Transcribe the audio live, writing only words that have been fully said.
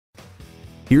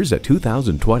Here's a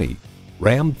 2020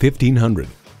 Ram 1500.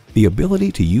 The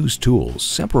ability to use tools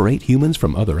separate humans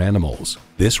from other animals.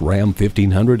 This Ram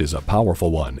 1500 is a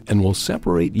powerful one and will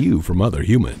separate you from other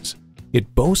humans.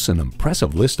 It boasts an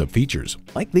impressive list of features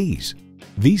like these: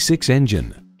 V6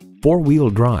 engine, 4-wheel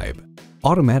drive,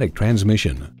 automatic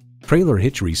transmission, trailer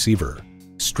hitch receiver,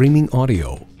 streaming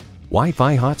audio,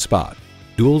 Wi-Fi hotspot,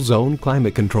 dual zone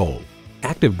climate control,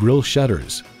 active grille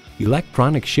shutters,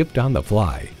 electronic shift on the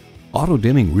fly, auto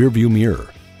dimming rearview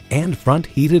mirror, and front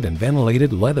heated and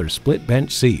ventilated leather split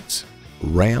bench seats.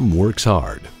 Ram works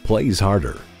hard, plays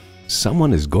harder.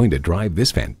 Someone is going to drive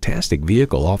this fantastic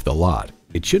vehicle off the lot.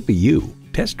 It should be you.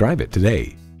 Test drive it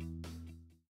today.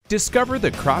 Discover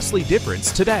the Crossley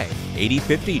difference today.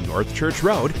 8050 North Church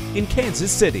Road in Kansas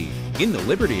City. In the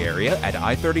Liberty area at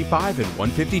I-35 and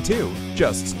 152,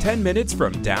 just 10 minutes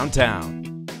from downtown.